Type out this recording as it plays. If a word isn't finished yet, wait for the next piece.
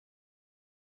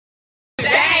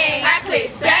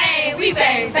click, bang, we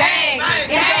bang, bang,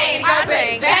 bang, Indigo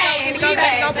bang, bang, Indigo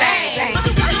bang, bang.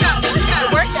 It's a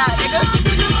workout, nigga.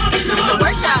 It's a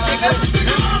workout, nigga.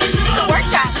 It's a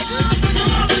workout, nigga.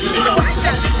 It's a workout.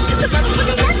 It's a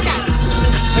motherfucking workout.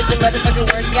 It's a motherfucking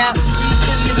workout.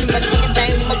 It's a motherfucking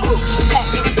bang with my crew. Pack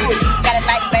with the crew. Got it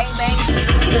like bang, bang.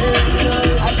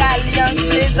 I got a young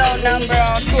Flizo number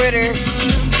on Twitter.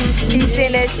 He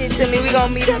sent that shit to me. We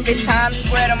gonna meet up in Times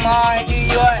Square tomorrow in New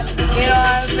York. You know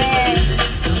what I'm saying?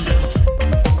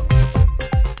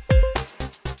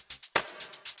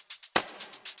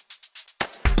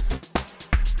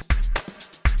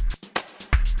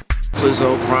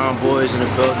 Flizo, Brown Boys in the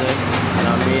building. You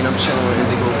know what I mean? I'm chilling with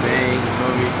Indigo Bang, you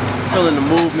feel me? Feeling the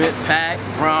movement, Pack,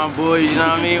 Brown Boys, you know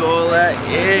what I mean? All that,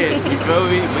 yeah, you feel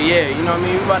me? But yeah, you know what I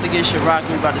mean? We about to get shit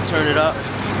rocking, we about to turn it up.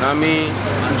 You know what I mean?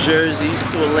 From Jersey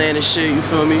to Atlanta shit, you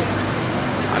feel me?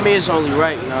 I mean, it's only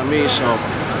right, you know what I mean? So,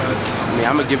 I mean,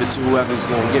 I'm gonna give it to whoever's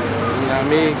gonna give it. You know what I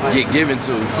mean? Get given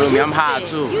to, you feel me? I'm high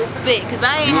too. You spit, cause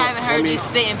I haven't heard you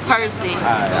spit in person.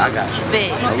 Alright, I got you.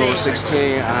 Spit. A little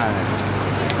 16, alright.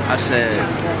 I said,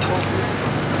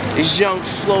 these young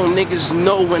flow niggas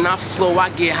know when I flow, I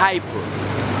get hyper.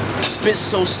 Spit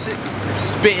so sick,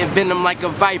 spitting venom like a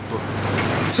viper.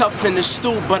 Tough in the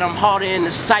stew, but I'm harder in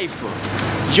the cipher.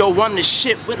 Yo, I'm the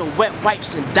shit with the wet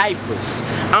wipes and diapers.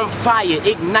 I'm fire,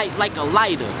 ignite like a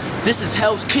lighter. This is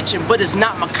Hell's Kitchen, but it's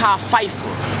not Makai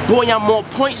Pfeiffer. Boy, I'm on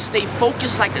point, stay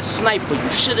focused like a sniper. You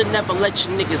should've never let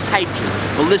your niggas hype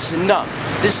you. But listen up,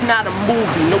 this not a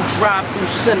movie, no drive-through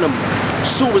cinema.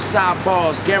 Suicide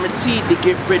bars, guaranteed to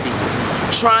get rid of you.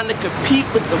 Trying to compete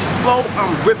with the flow,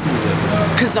 I'm ripping you.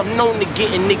 Cause I'm known to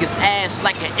getting niggas ass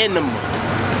like an enema.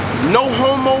 No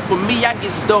homo, but me, I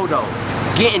get dodo.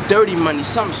 Getting dirty money,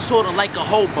 something sorta like a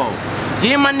hobo.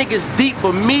 Yeah, my niggas deep,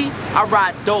 but me, I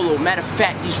ride dolo. Matter of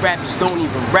fact, these rappers don't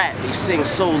even rap, they sing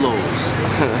solos.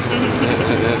 I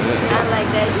like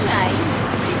that, you nice.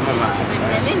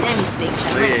 Let me speak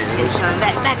something.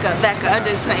 Back up, I'm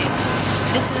just saying.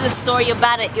 This is a story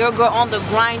about an ill girl on the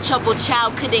grind. Troubled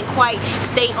child couldn't quite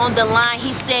stay on the line.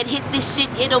 He said, hit this shit,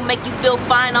 it'll make you feel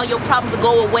fine. All your problems will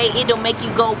go away, it'll make you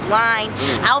go blind.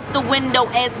 Out the window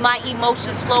as my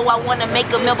emotions flow. I wanna make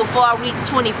a meal before I reach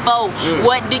 24.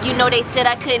 What do you know? They said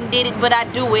I couldn't did it, but I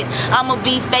do it. I'ma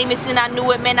be famous and I knew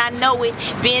it, man, I know it.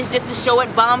 Binge just to show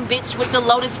it, bomb bitch with the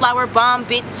lotus flower, bomb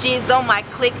bitches on my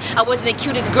clique. I wasn't the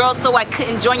cutest girl, so I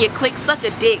couldn't join your clique. Suck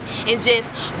a dick and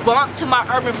just bump to my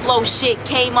urban flow shit.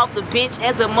 Came off the bench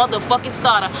as a motherfucking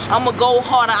starter. I'ma go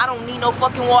harder, I don't need no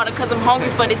fucking water, cause I'm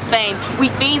hungry for this fame. We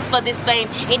fiends for this fame.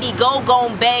 Indigo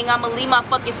gon' bang, I'ma leave my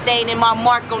fucking stain and my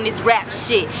mark on this rap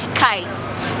shit. Kites,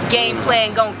 game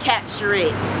plan gon' capture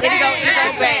it. Indigo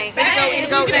bang,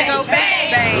 Indigo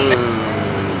bang.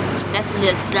 That's a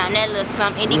little something, that little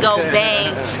something, Indigo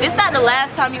bang. This not the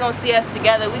last time you gonna see us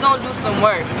together. We gonna do some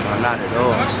work. No, not at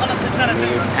all. I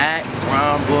mean, Pack,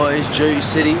 Brown Boys, Jersey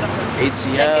City,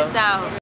 ATL. Check us out.